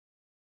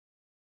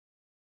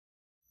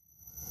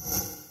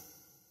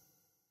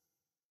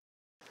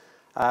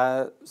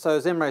So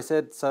as Imre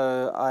said,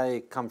 so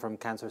I come from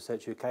Cancer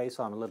Research UK,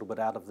 so I'm a little bit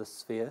out of this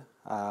sphere.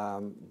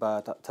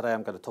 But today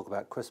I'm going to talk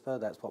about CRISPR.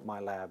 That's what my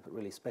lab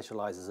really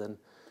specializes in.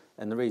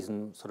 And the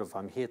reason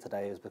I'm here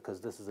today is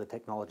because this is a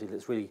technology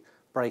that's really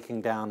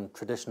breaking down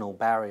traditional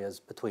barriers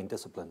between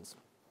disciplines.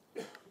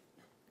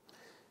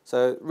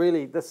 So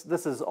really, this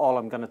is all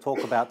I'm going to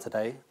talk about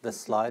today, this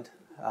slide.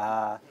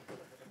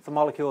 It's a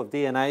molecule of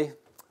DNA.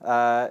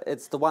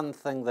 It's the one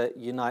thing that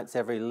unites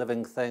every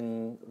living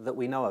thing that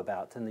we know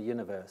about in the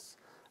universe.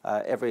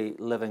 Every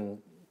living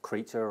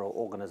creature or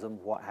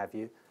organism, what have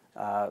you,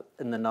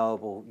 in the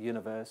knowable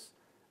universe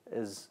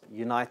is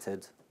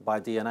united by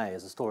DNA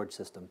as a storage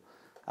system.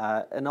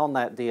 And on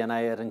that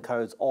DNA, it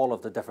encodes all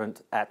of the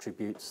different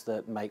attributes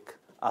that make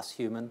us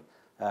human,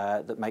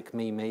 that make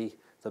me, me,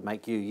 that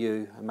make you,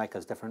 you, and make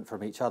us different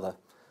from each other.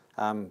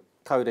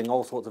 Coding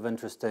all sorts of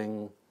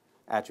interesting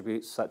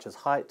attributes such as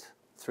height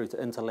through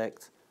to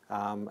intellect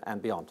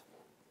and beyond.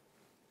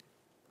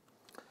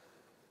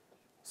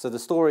 So the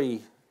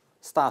story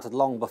started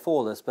long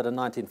before this, but in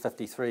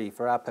 1953,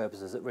 for our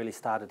purposes, it really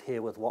started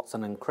here with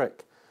Watson and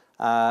Crick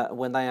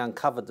when they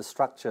uncovered the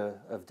structure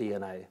of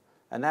DNA.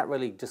 And that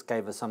really just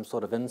gave us some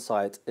sort of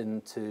insight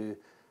into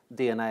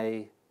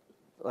DNA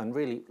and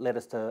really led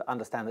us to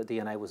understand that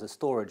DNA was a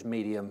storage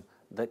medium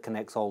that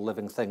connects all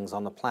living things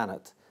on the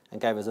planet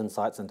and gave us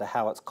insights into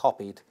how it's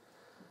copied.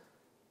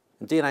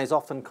 And DNA is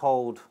often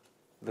called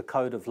the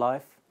code of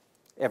life.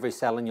 Every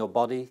cell in your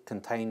body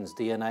contains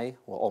DNA,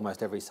 or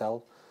almost every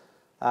cell.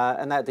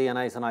 And that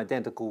DNA is an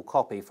identical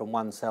copy from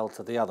one cell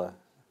to the other.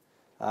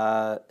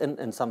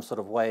 In some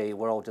sort of way,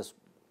 we're all just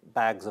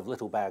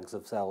little bags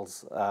of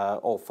cells,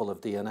 all full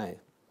of DNA.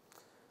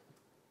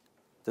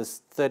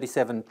 There's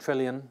 37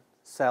 trillion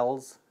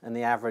cells in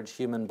the average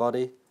human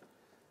body,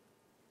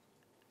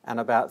 and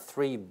about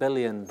 3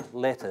 billion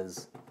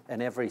letters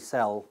in every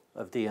cell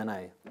of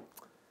DNA.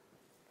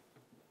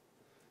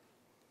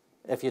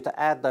 If you're to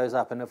add those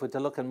up, and if we're to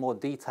look in more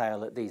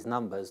detail at these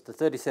numbers, the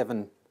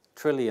 37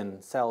 trillion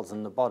cells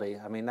in the body,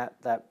 I mean,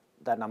 that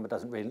number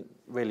doesn't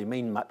really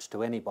mean much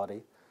to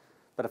anybody.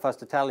 But if I was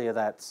to tell you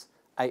that's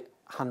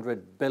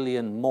 800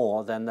 billion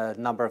more than the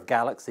number of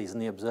galaxies in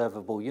the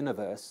observable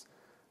universe,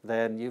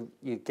 then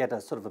you get a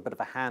a bit of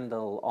a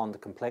handle on the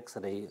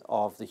complexity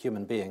of the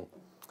human being.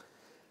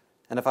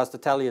 And if I was to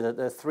tell you that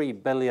there are 3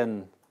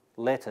 billion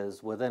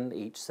letters within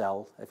each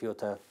cell, if you were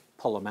to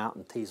pull them out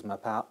and tease them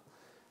apart,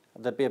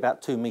 they'd be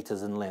about 2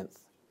 meters in length.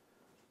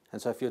 And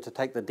so if you were to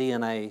take the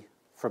DNA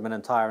from an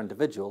entire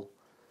individual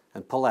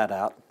and pull that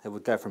out, it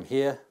would go from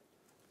here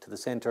to the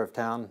center of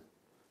town,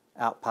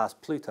 out past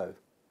Pluto.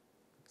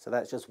 So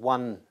that's just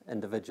one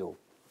individual.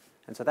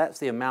 And so that's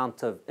the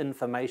amount of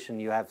information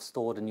you have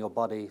stored in your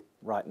body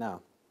right now.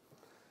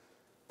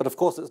 But of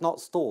course, it's not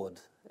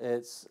stored.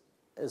 It's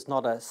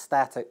not a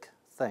static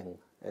thing.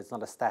 It's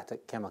not a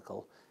static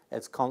chemical.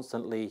 It's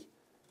constantly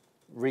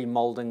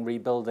remolding,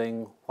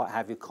 rebuilding, what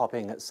have you,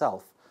 copying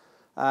itself.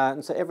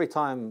 And so every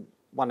time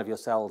one of your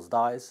cells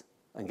dies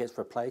and gets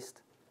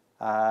replaced,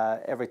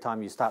 every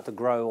time you start to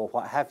grow or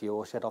what have you,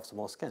 or shed off some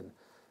more skin,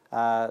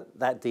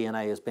 that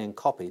DNA is being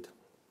copied.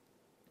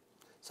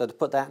 So to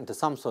put that into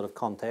some sort of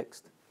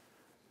context,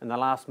 in the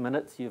last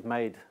minutes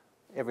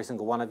every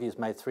single one of you has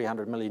made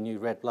 300 million new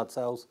red blood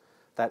cells.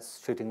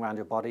 That's shooting around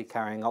your body,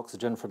 carrying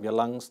oxygen from your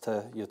lungs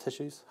to your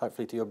tissues,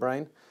 hopefully to your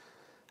brain.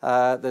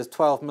 There's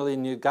 12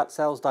 million new gut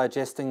cells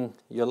digesting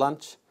your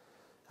lunch,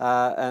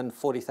 and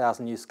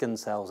 40,000 new skin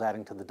cells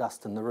adding to the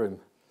dust in the room.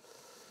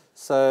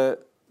 So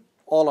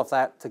all of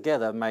that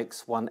together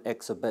makes 1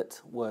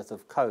 exabit worth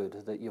of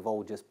code that you've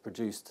all just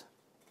produced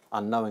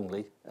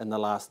unknowingly in the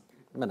last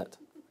minute.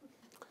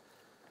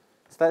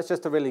 So that's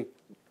just to really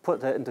put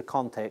that into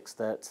context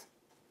that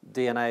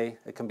DNA,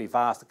 it can be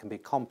vast, it can be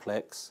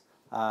complex,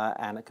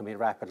 and it can be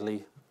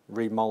rapidly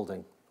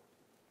remolding.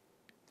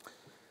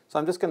 So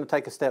I'm just going to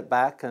take a step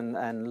back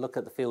and look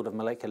at the field of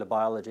molecular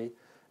biology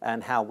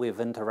and how we've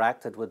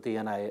interacted with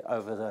DNA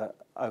over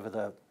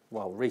the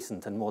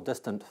recent and more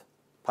distant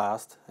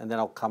past, and then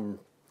I'll come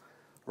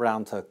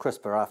round to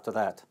CRISPR after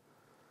that.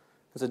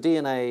 So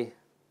DNA,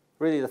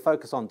 really the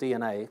focus on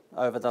DNA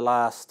over the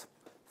last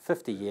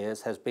 50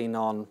 years has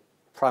been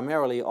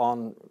primarily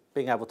on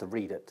being able to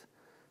read it.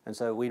 And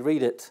so we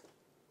read it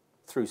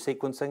through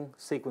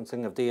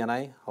sequencing of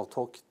DNA. I'll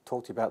talk to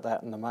you about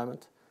that in a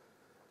moment.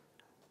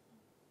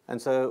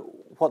 And so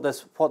what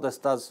this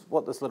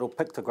little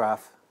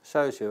pictograph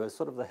shows you is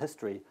the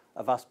history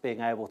of us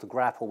being able to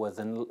grapple with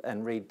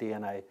and read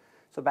DNA.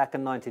 So back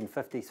in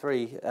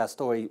 1953, our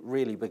story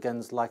really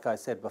begins, like I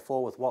said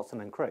before, with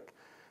Watson and Crick.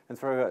 And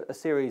through a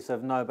series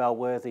of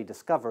Nobel-worthy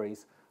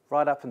discoveries,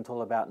 right up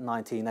until about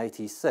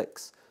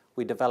 1986,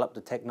 we developed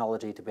the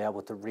technology to be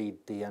able to read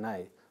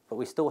DNA. But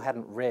we still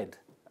hadn't read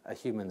a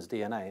human's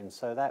DNA. And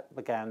so that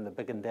began the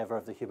big endeavor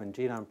of the Human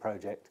Genome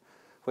Project,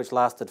 which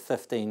lasted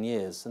 15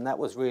 years. And that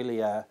was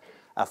really a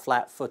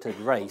flat-footed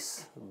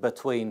race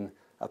between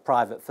a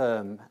private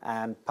firm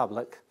and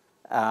public,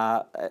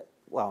 and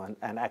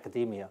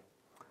academia.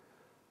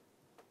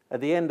 At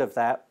the end of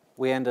that,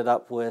 we ended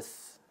up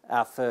with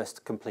our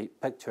first complete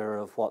picture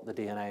of what the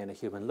DNA in a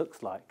human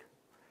looks like.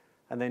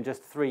 And then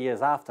just 3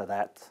 years after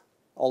that,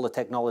 all the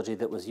technology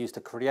that was used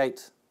to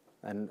create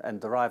and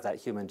derive that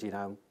human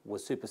genome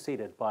was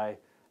superseded by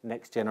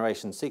next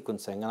generation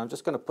sequencing. And I'm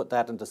just going to put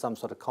that into some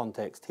sort of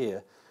context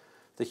here.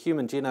 The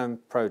Human Genome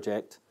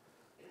Project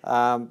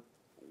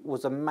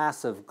was a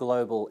massive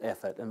global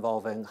effort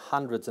involving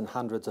hundreds and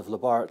hundreds of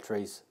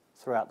laboratories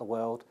throughout the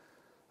world.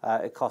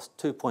 It cost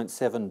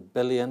 $2.7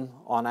 billion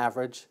on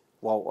average,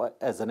 well,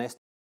 as an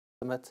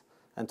estimate,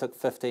 and took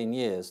 15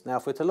 years. Now,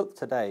 if we're to look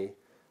today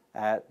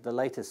at the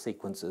latest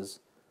sequences,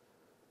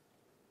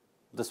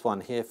 this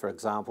one here, for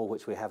example,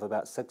 which we have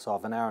about 6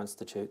 of in our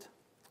institute,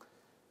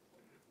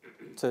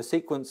 to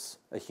sequence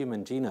a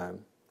human genome,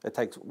 it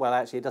takes, well,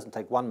 actually, it doesn't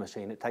take one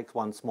machine. It takes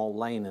one small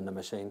lane in the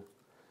machine.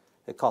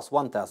 It costs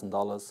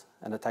 $1,000,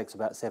 and it takes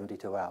about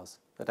 72 hours.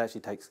 It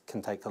actually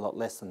can take a lot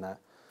less than that.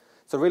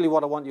 So really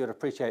what I want you to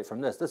appreciate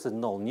from this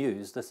isn't all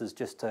news. This is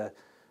just to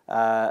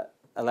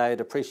allow you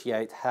to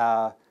appreciate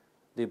how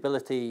the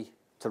ability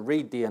to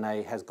read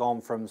DNA has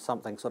gone from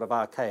something sort of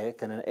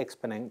archaic in an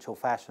exponential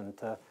fashion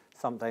to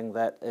something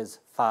that is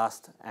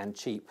fast and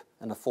cheap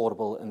and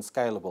affordable and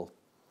scalable.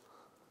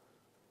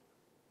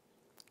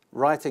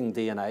 Writing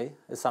DNA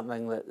is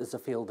something that is a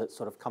field that's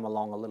sort of come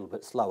along a little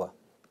bit slower.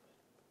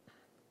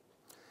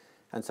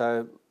 And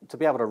so to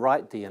be able to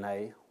write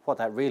DNA, what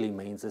that really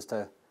means is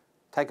to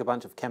take a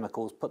bunch of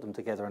chemicals, put them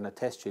together in a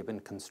test tube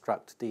and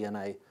construct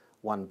DNA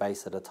one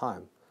base at a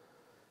time.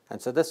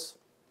 And so this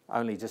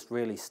only just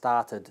really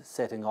started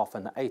setting off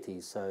in the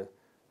 80s, so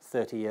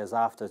 30 years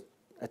after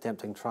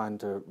trying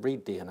to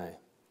read DNA.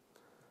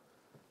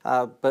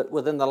 But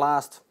within the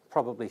last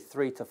probably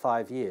 3 to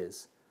 5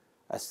 years,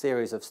 a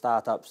series of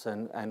startups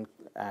and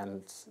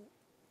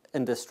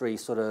industry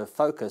sort of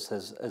focus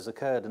has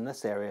occurred in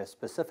this area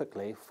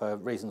specifically for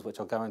reasons which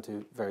I'll go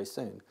into very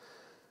soon.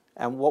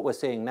 And what we're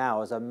seeing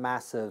now is a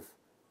massive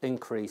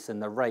increase in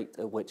the rate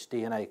at which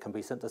DNA can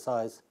be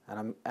synthesized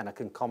and a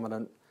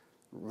concomitant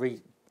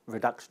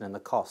reduction in the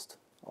cost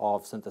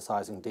of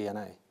synthesizing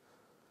DNA.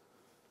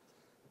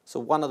 So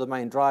one of the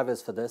main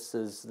drivers for this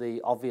is the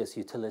obvious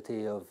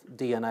utility of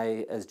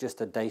DNA as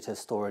just a data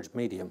storage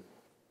medium.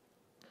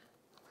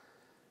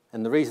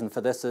 And the reason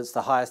for this is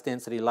the highest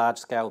density,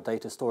 large-scale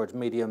data storage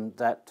medium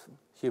that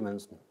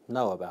humans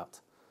know about.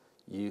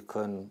 You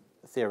can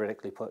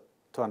theoretically put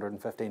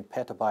 215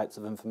 petabytes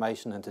of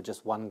information into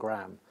just 1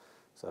 gram.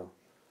 So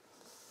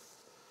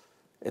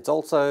it's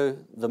also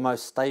the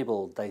most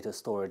stable data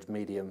storage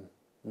medium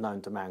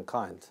known to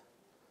mankind.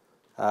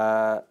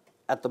 At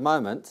the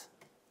moment,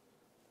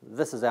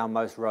 this is our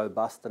most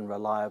robust and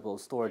reliable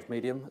storage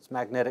medium. It's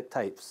magnetic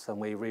tapes, and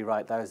we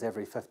rewrite those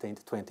every 15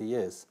 to 20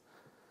 years.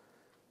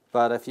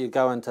 But if you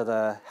go into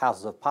the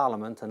Houses of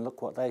Parliament and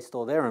look what they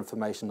store their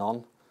information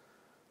on,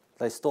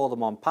 they store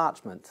them on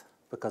parchment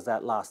because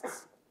that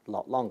lasts a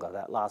lot longer.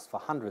 That lasts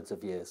for hundreds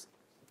of years.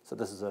 So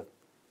this is a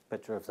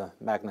picture of the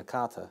Magna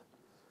Carta.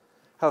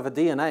 However,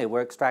 DNA,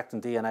 we're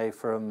extracting DNA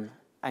from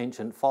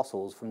ancient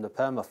fossils, from the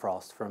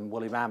permafrost, from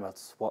woolly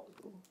mammoths,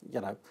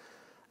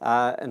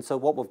 and so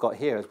what we've got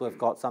here is we've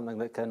got something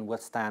that can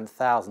withstand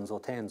thousands or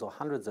tens or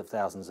hundreds of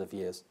thousands of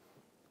years.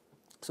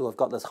 So we've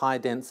got this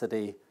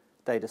high-density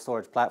data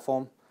storage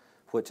platform,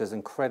 which is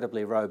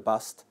incredibly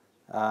robust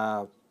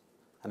and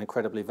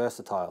incredibly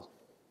versatile.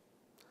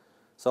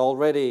 So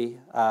already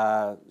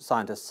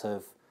scientists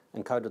have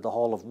encoded the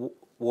whole of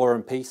War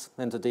and Peace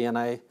into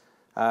DNA,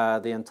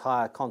 the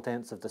entire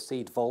contents of the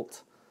seed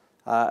vault,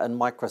 and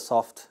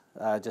Microsoft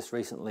just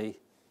recently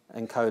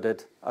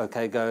encoded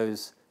OK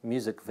Go's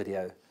music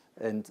video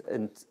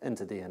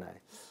into DNA.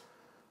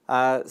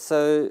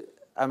 So,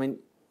 I mean,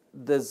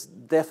 there's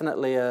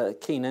definitely a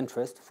keen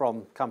interest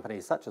from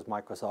companies such as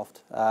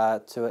Microsoft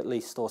to at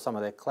least store some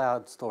of their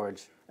cloud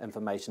storage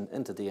information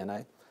into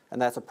DNA, and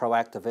that's a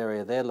proactive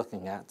area they're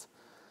looking at.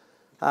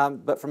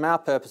 But from our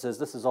purposes,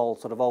 this is all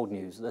sort of old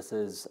news. This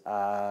is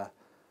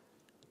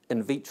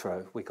in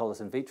vitro. We call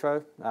this in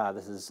vitro.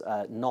 This is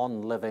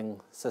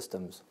non-living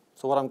systems.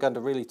 So what I'm going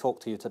to really talk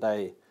to you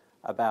today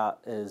about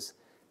is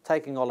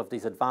taking all of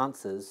these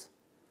advances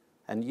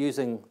and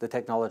using the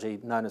technology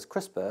known as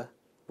CRISPR.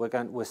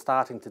 We're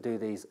starting to do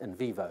these in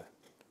vivo,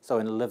 so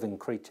in living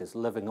creatures,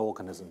 living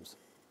organisms.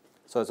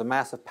 So it's a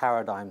massive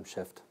paradigm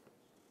shift.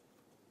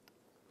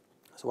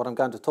 So what I'm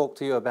going to talk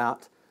to you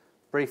about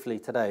briefly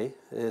today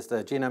is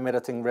the genome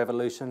editing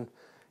revolution,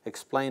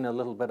 explain a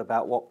little bit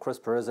about what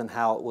CRISPR is and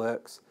how it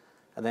works,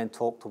 and then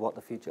talk to what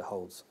the future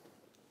holds.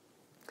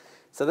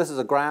 So this is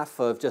a graph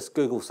of just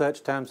Google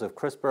search terms of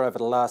CRISPR over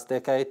the last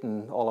decade,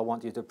 and all I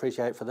want you to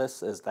appreciate for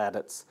this is that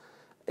it's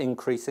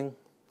increasing.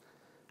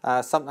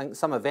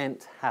 Some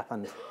event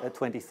happened at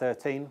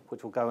 2013,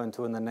 which we'll go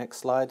into in the next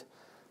slide,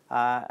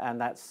 and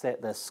that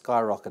set this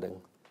skyrocketing.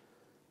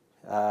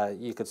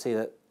 You could see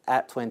that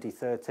at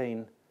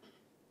 2013,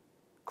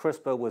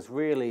 CRISPR was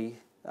really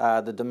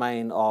the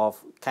domain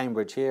of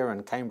Cambridge here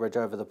and Cambridge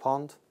over the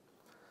pond.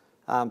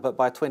 But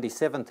by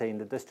 2017,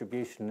 the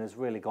distribution has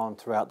really gone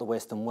throughout the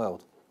Western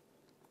world.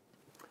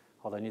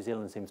 although New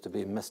Zealand seems to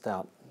be missed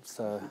out,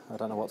 so I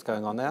don't know what's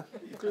going on there.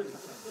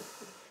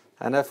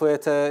 And if we're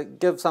to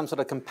give some sort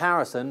of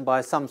comparison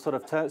by some sort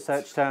of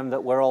search term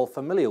that we're all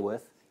familiar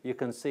with, you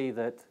can see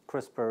that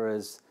CRISPR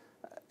is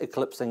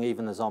eclipsing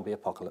even the zombie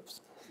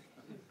apocalypse.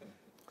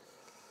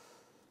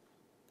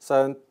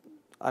 So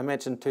I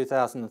mentioned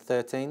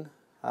 2013.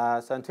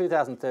 So in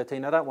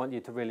 2013, I don't want you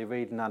to really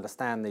read and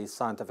understand these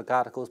scientific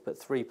articles, but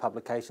 3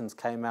 publications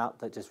came out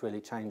that just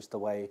really changed the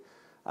way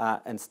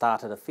and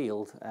started a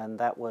field, and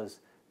that was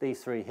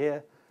these 3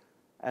 here.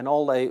 And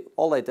all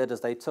they did is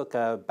they took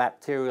a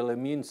bacterial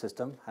immune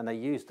system and they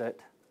used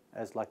it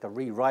as like a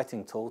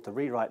rewriting tool to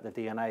rewrite the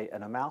DNA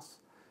in a mouse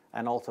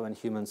and also in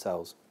human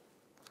cells.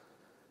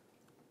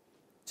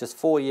 Just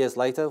 4 years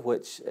later,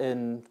 which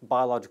in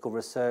biological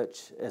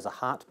research is a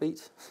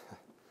heartbeat,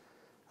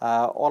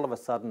 all of a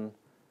sudden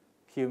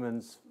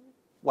humans,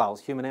 well,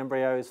 human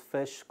embryos,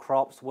 fish,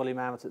 crops, woolly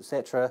mammoths,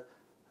 etc.,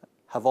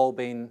 have all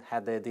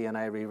had their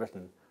DNA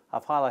rewritten.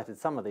 I've highlighted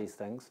some of these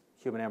things,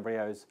 human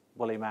embryos,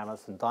 woolly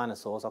mammoths, and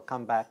dinosaurs. I'll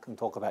come back and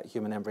talk about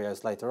human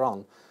embryos later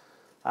on.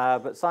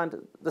 But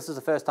this is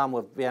the first time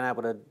we've been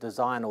able to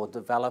design or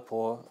develop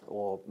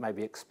or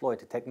maybe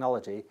exploit a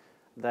technology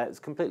that's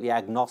completely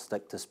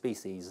agnostic to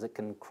species, that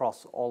can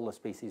cross all the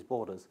species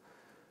borders.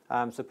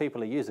 So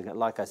people are using it,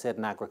 like I said,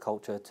 in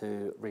agriculture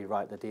to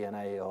rewrite the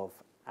DNA of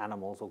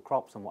animals or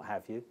crops and what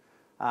have you.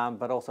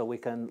 But also we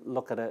can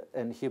look at it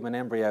in human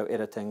embryo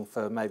editing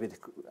for maybe the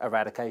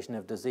eradication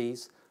of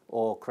disease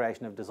or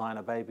creation of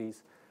designer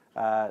babies.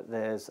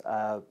 There's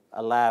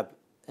a lab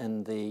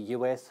in the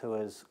US who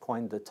has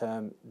coined the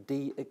term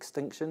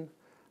de-extinction,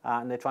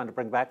 and they're trying to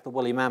bring back the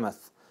woolly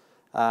mammoth.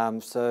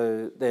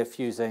 So they're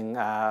fusing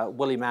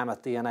woolly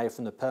mammoth DNA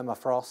from the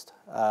permafrost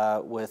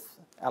with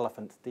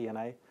elephant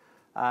DNA.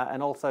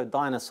 And also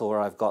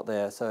dinosaur I've got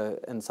there. So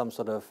in some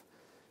sort of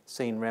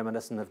scene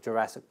reminiscent of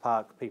Jurassic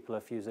Park, people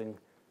are fusing,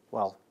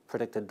 well,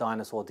 predicted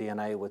dinosaur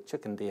DNA with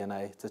chicken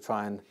DNA to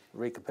try and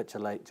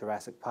recapitulate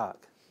Jurassic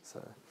Park.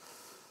 So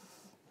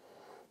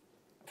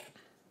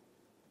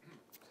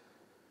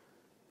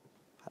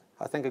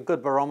I think a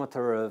good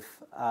barometer of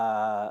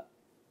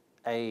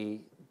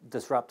a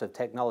disruptive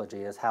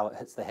technology is how it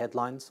hits the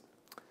headlines.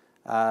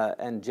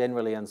 And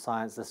generally in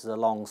science, this is a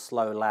long,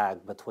 slow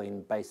lag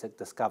between basic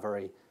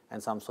discovery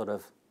and some sort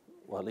of,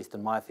 well, at least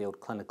in my field,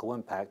 clinical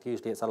impact.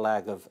 Usually it's a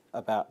lag of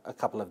about a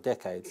couple of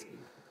decades.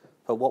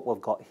 But what we've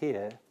got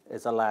here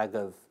is a lag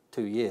of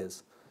 2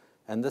 years.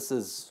 And this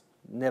has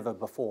never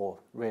before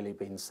really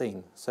been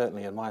seen,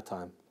 certainly in my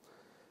time.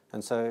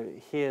 And so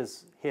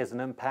here's an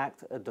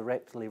impact, a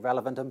directly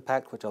relevant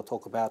impact, which I'll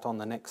talk about on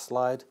the next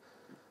slide.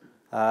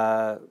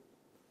 There's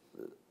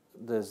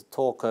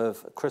talk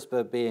of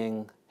CRISPR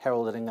being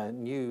heralding a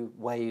new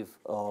wave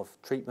of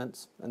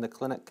treatments in the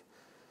clinic.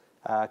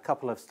 A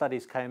couple of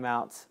studies came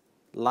out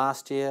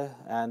last year,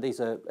 and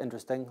these are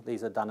interesting.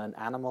 These are done in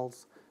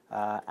animals,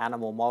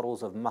 animal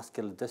models of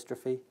muscular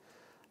dystrophy.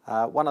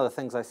 One of the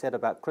things I said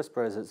about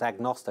CRISPR is it's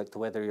agnostic to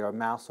whether you're a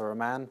mouse or a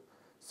man.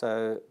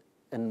 So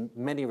in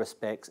many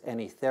respects,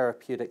 any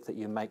therapeutic that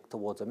you make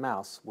towards a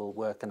mouse will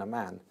work in a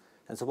man.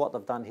 And so what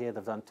they've done here,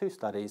 they've done 2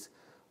 studies.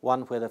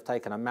 One where they've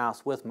taken a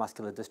mouse with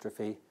muscular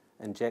dystrophy,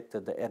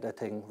 injected the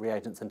editing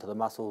reagents into the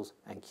muscles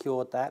and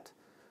cured that.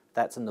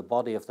 That's in the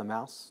body of the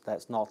mouse.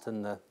 That's not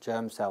in the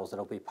germ cells that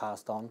will be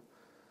passed on.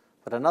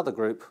 But another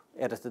group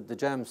edited the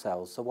germ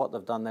cells. So what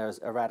they've done there is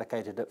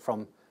eradicated it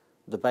from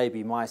the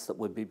baby mice that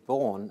would be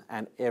born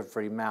and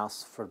every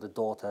mouse for the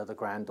daughter, the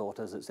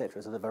granddaughters,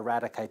 etc. So they've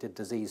eradicated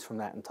disease from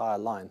that entire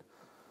line.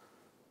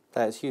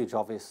 That has huge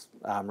obvious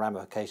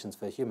ramifications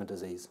for human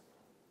disease.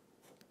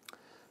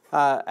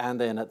 And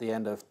then at the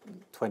end of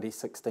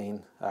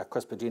 2016,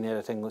 CRISPR gene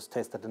editing was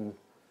tested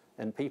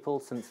in people.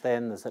 Since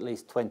then, there's at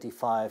least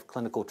 25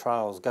 clinical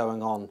trials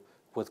going on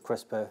with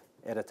CRISPR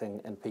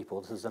editing in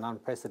people. This is an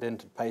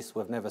unprecedented pace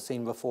we've never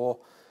seen before.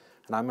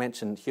 And I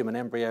mentioned human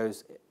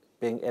embryos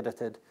being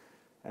edited.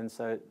 And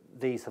so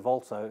these have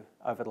also,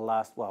 over the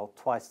last, well,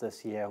 twice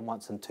this year and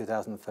once in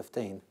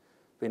 2015,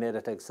 been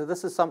edited. So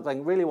this is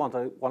something really what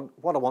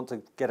I want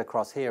to get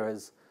across here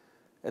is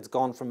it's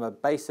gone from a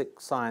basic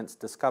science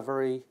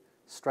discovery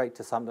straight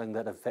to something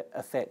that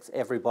affects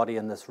everybody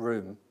in this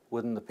room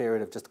within the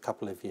period of just a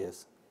couple of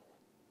years.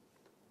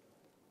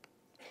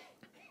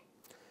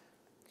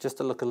 Just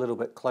to look a little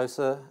bit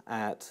closer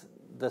at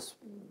this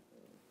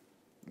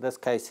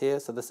case here.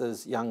 So this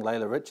is young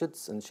Layla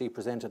Richards, and she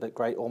presented at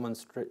Great Ormond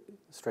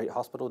Street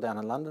Hospital down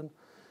in London.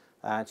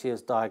 She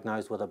was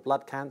diagnosed with a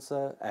blood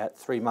cancer at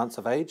 3 months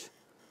of age.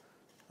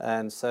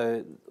 And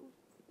so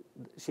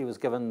she was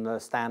given the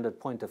standard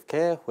point of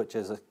care, which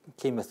is a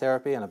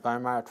chemotherapy and a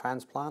bone marrow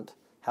transplant.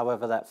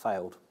 However, that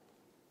failed.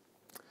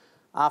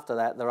 After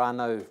that, there are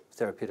no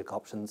therapeutic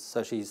options.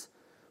 So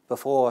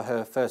before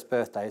her first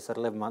birthday, so at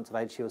 11 months of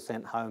age, she was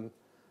sent home,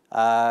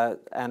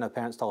 and her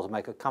parents told her to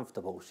make her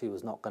comfortable. She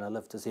was not going to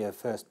live to see her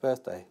first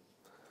birthday.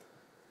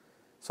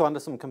 So under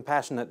some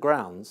compassionate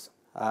grounds,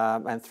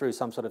 and through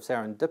some sort of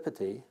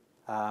serendipity,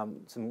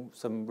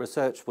 some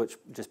research which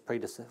just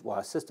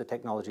assisted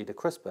technology to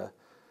CRISPR,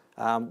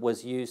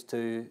 was used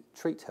to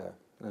treat her.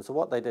 And so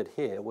what they did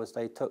here was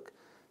they took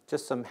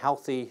just some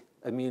healthy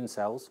immune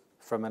cells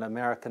from an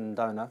American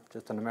donor,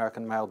 just an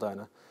American male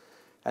donor,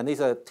 and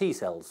these are T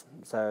cells.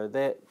 So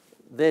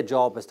their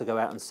job is to go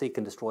out and seek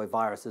and destroy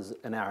viruses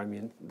in our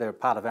they're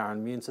part of our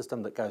immune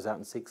system that goes out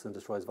and seeks and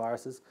destroys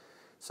viruses.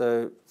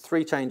 So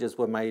 3 changes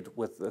were made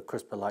with the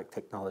CRISPR-like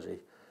technology.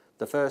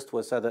 The first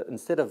was so that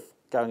instead of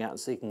going out and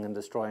seeking and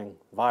destroying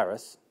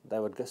virus, they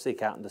would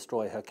seek out and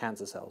destroy her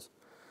cancer cells.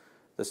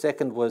 The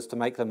second was to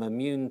make them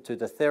immune to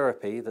the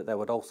therapy that they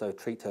would also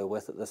treat her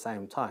with at the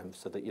same time,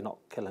 so that you're not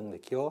killing the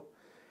cure.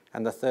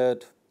 And the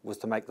third was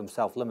to make them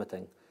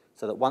self-limiting,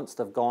 so that once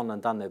they've gone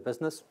and done their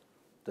business,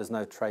 there's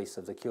no trace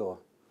of the cure.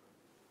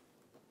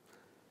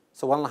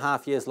 So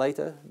 1.5 years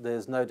later,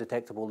 there's no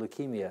detectable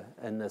leukemia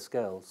in this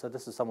girl. So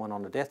this is someone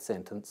on a death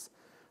sentence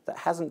that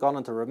hasn't gone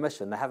into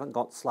remission. They haven't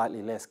got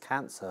slightly less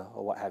cancer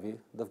or what have you.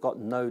 They've got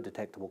no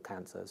detectable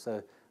cancer.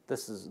 So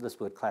this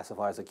would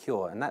classify as a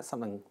cure, and that's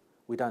something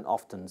we don't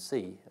often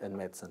see in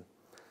medicine.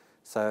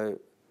 So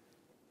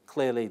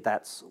clearly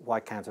that's why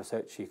Cancer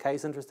Research UK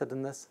is interested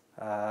in this,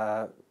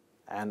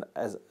 and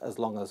as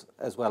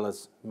well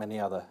as many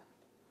other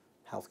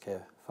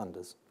healthcare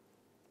funders.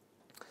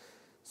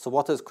 So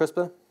what is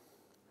CRISPR?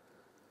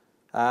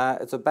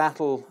 It's a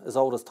battle as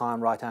old as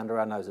time right under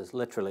our noses,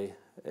 literally.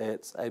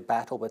 It's a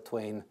battle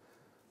between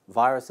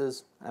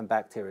viruses and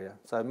bacteria.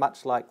 So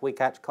much like we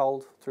catch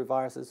cold through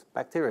viruses,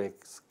 bacteria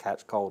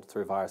catch cold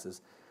through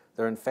viruses.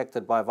 They're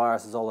infected by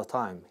viruses all the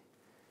time.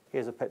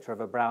 Here's a picture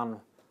of a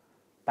brown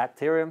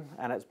bacterium,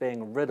 and it's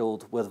being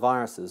riddled with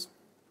viruses.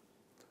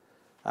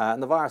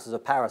 And the viruses are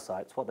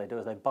parasites. What they do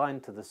is they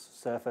bind to the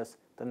surface,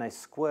 then they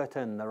squirt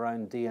in their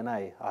own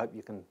DNA. I hope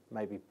you can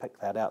maybe pick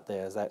that out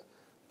there as that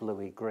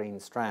bluey-green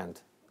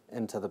strand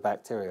into the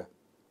bacteria.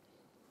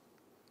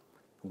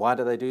 Why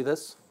do they do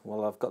this?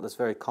 Well, I've got this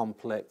very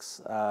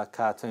complex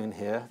cartoon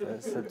here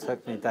that it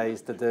took me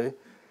days to do.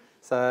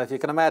 So if you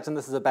can imagine,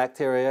 this is a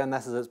bacteria, and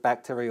this is its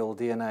bacterial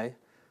DNA,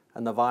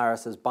 and the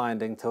virus is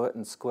binding to it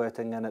and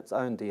squirting in its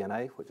own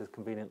DNA, which is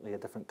conveniently a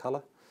different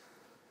color.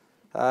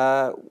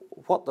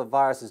 What the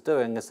virus is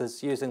doing is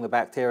it's using the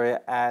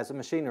bacteria as a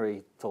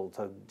machinery tool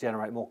to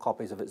generate more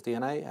copies of its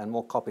DNA and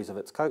more copies of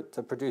its coat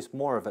to produce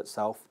more of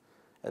itself.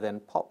 It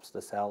then pops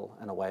the cell,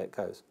 and away it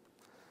goes.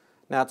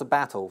 Now, it's a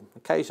battle.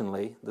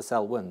 Occasionally, the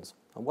cell wins.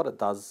 And what it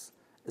does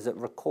is it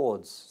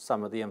records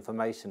some of the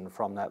information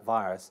from that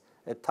virus.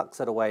 It tucks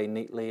it away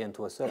neatly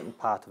into a certain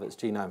part of its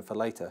genome for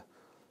later.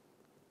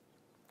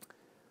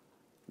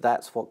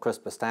 That's what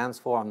CRISPR stands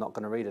for. I'm not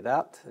going to read it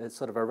out. It's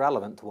sort of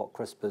irrelevant to what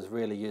CRISPR is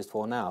really used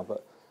for now.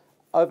 But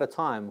over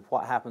time,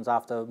 what happens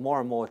after more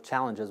and more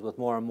challenges with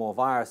more and more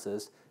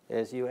viruses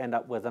is you end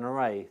up with an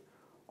array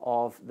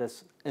of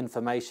this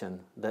information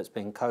that's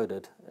been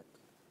coded.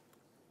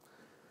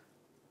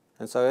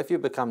 And so if you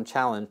become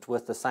challenged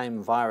with the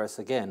same virus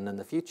again in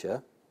the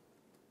future,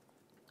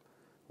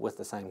 with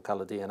the same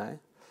color DNA,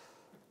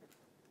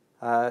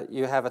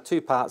 you have a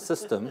 2-part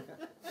system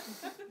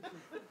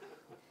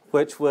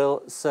which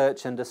will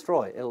search and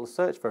destroy. It will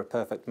search for a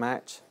perfect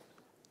match,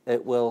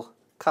 it will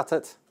cut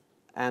it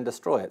and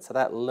destroy it. So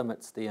that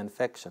limits the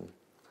infection.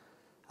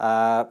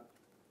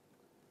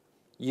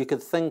 You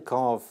could think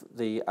of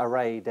the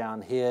array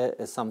down here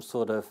as some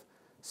sort of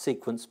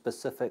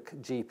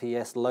sequence-specific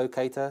GPS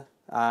locator,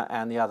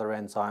 and the other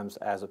enzymes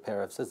as a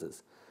pair of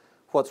scissors.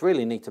 What's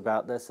really neat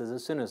about this is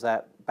as soon as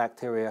that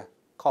bacteria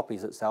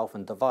copies itself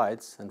and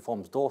divides and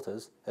forms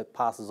daughters, it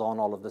passes on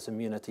all of this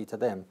immunity to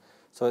them.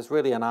 So it's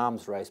really an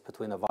arms race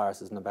between the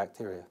viruses and the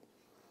bacteria.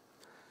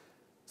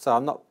 So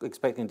I'm not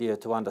expecting you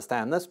to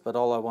understand this, but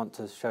all I want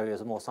to show you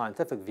is a more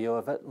scientific view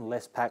of it, and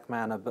less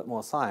Pac-Man, a bit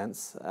more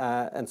science.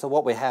 And so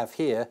what we have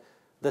here,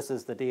 this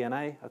is the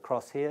DNA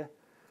across here.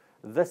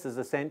 This is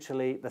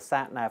essentially the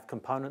sat-nav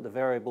component, the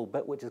variable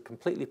bit, which is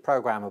completely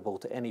programmable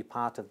to any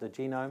part of the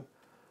genome.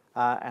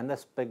 And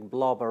this big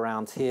blob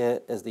around here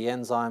is the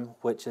enzyme,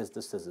 which is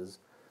the scissors.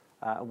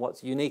 And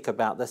what's unique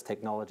about this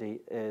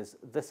technology is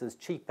this is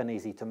cheap and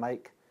easy to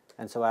make,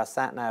 and so our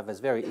sat-nav is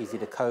very easy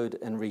to code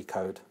and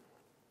recode.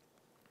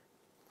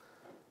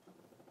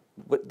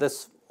 But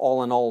this,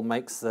 all in all,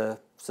 makes the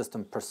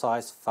system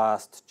precise,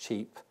 fast,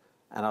 cheap,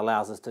 and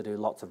allows us to do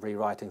lots of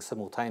rewriting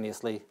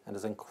simultaneously, and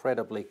is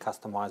incredibly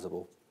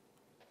customizable.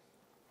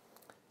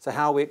 So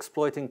how are we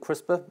exploiting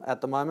CRISPR at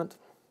the moment?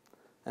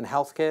 In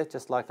healthcare,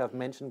 just like I've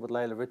mentioned with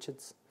Layla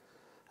Richards.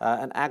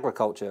 In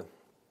agriculture.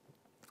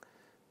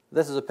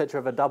 This is a picture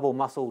of a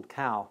double-muscled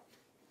cow.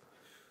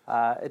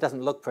 It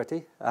doesn't look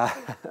pretty.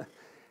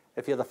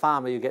 If you're the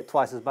farmer, you get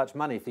twice as much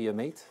money for your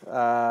meat.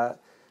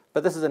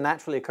 But this is a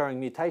naturally occurring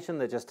mutation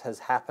that just has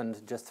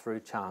happened just through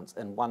chance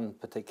in one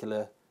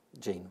particular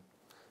gene.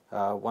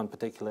 One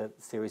particular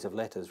series of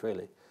letters,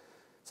 really.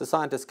 So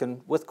scientists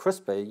can, with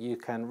CRISPR, you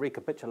can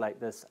recapitulate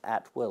this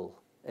at will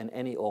in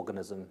any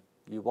organism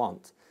you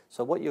want.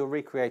 So what you're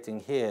recreating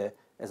here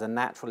is a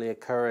naturally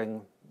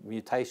occurring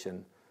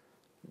mutation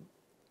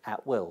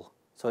at will.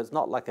 So it's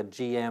not like a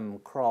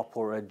GM crop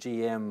or a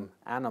GM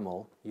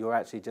animal. You're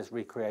actually just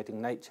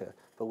recreating nature,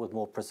 but with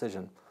more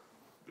precision.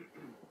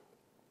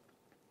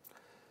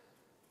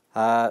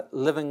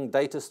 Living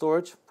data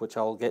storage, which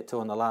I'll get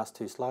to in the last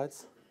 2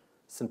 slides.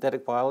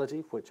 Synthetic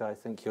biology, which I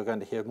think you're going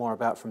to hear more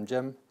about from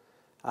Jim.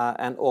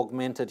 And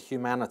augmented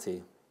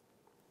humanity.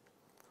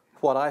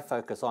 What I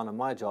focus on in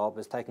my job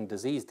is taking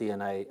disease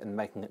DNA and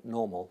making it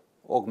normal.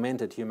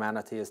 Augmented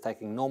humanity is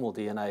taking normal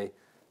DNA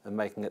and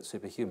making it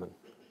superhuman.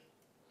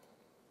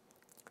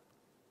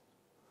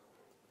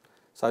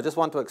 So I just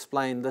want to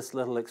explain this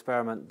little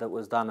experiment that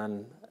was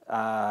done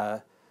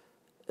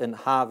in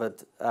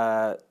Harvard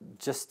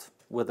just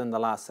within the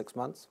last 6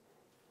 months.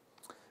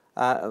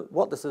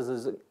 What this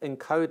is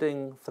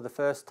encoding for the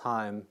first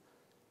time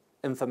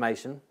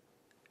information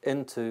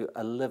into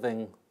a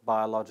living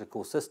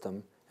biological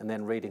system and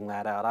then reading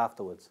that out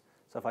afterwards.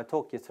 So if I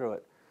talk you through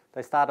it,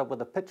 they started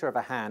with a picture of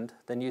a hand,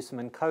 then used some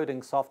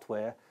encoding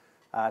software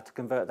to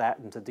convert that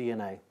into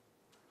DNA.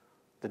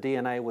 The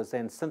DNA was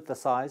then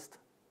synthesized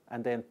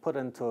and then put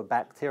into a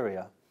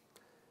bacteria.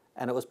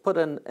 And it was put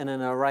in an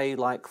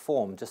array-like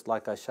form, just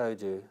like I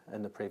showed you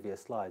in the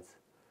previous slides.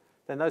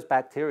 Then those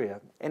bacteria,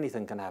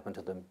 anything can happen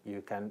to them.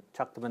 You can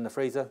chuck them in the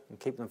freezer and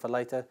keep them for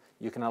later.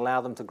 You can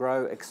allow them to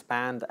grow,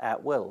 expand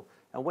at will.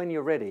 And when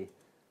you're ready,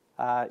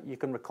 you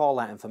can recall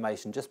that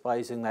information just by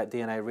using that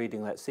DNA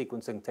reading, that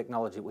sequencing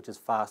technology, which is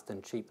fast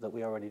and cheap that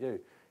we already do,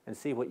 and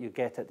see what you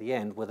get at the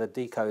end with a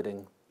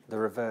decoding the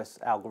reverse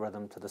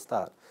algorithm to the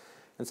start.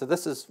 And so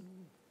this is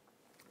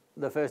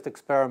the first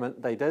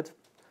experiment they did.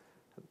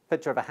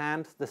 Picture of a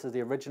hand. This is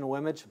the original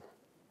image.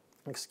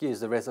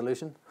 Excuse the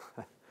resolution.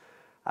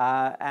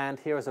 And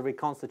here is a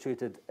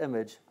reconstituted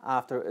image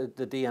after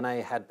the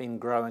DNA had been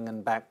growing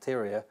in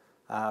bacteria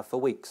for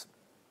weeks.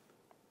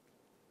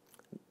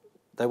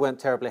 They weren't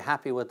terribly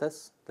happy with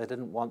this. They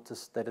didn't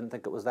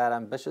think it was that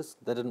ambitious.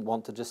 They didn't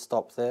want to just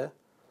stop there.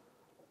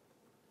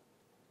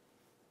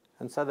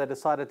 And so they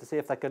decided to see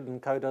if they could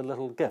encode a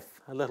little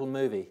GIF, a little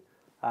movie.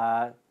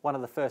 One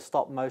of the first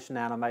stop-motion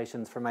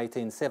animations from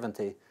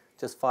 1870,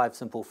 just 5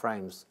 simple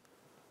frames.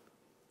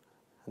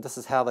 And this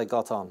is how they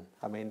got on.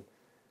 I mean,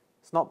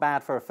 it's not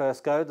bad for a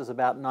first go. There's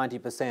about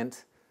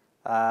 90%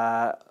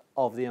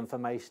 of the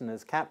information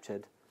is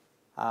captured.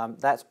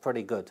 That's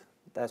pretty good.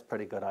 That's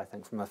pretty good, I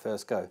think, from a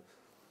first go.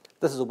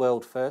 This is a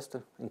world first,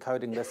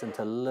 encoding this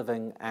into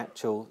living,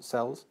 actual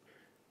cells.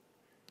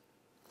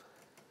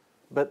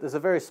 But there's a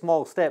very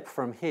small step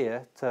from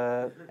here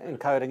to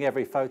encoding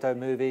every photo,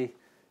 movie,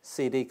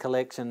 CD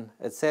collection,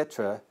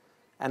 etc.,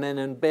 and then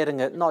embedding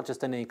it not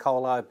just in E.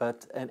 coli,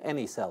 but in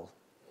any cell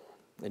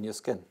in your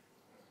skin.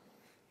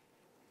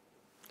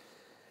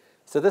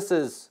 So this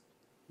is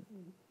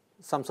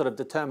some sort of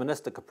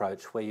deterministic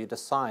approach where you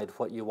decide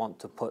what you want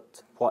to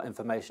put, what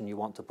information you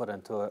want to put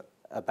into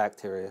a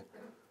bacteria.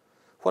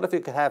 What if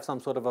you could have some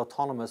sort of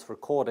autonomous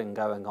recording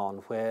going on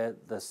where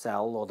the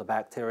cell or the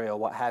bacteria or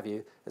what have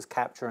you is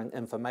capturing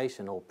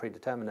information or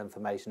predetermined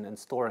information and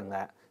storing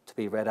that to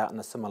be read out in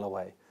a similar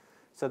way?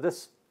 So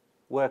this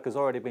work has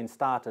already been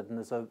started, and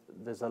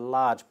there's a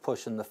large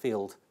push in the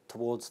field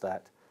towards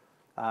that.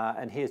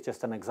 And here's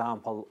just an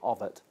example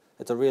of it.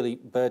 It's a really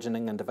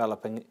burgeoning and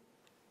developing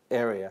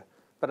area.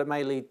 But it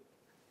may lead,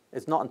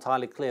 it's not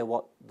entirely clear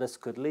what this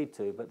could lead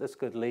to, but this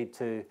could lead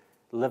to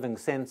living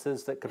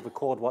sensors that could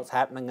record what's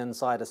happening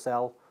inside a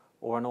cell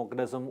or an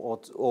organism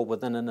or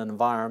within an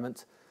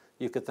environment.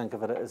 You could think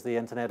of it as the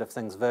Internet of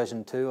Things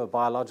version 2, a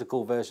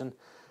biological version.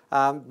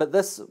 But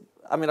this,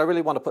 I mean, I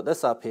really want to put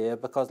this up here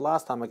because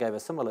last time I gave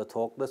a similar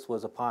talk, this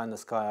was a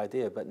pie-in-the-sky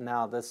idea, but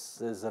now this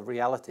is a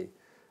reality,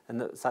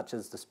 and such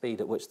is the speed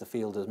at which the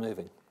field is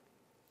moving.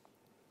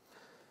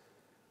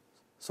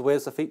 So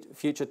where's the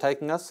future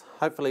taking us?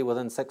 Hopefully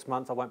within 6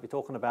 months I won't be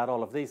talking about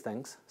all of these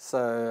things,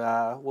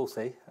 so we'll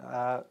see.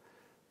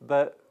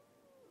 But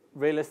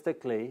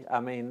realistically, I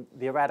mean,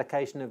 the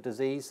eradication of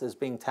disease is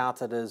being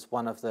touted as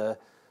one of the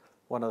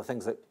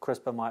things that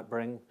CRISPR might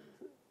bring.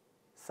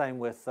 Same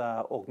with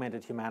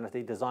augmented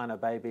humanity, designer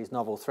babies,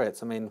 novel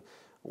threats. I mean,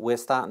 we're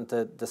starting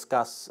to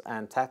discuss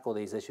and tackle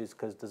these issues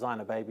because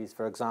designer babies,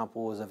 for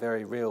example, is a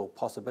very real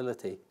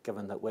possibility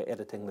given that we're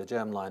editing the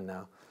germline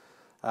now.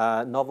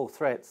 Novel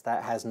threats,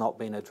 that has not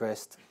been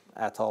addressed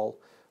at all.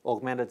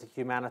 Augmented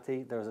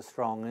humanity, there is a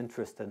strong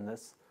interest in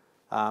this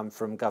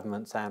from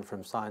governments and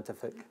from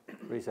scientific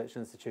research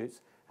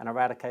institutes. And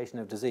eradication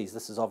of disease,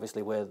 this is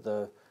obviously where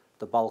the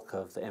bulk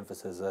of the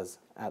emphasis is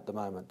at the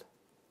moment.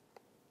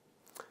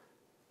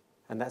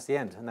 And that's the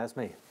end, and that's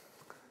me.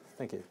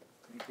 Thank you.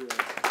 Thank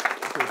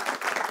you.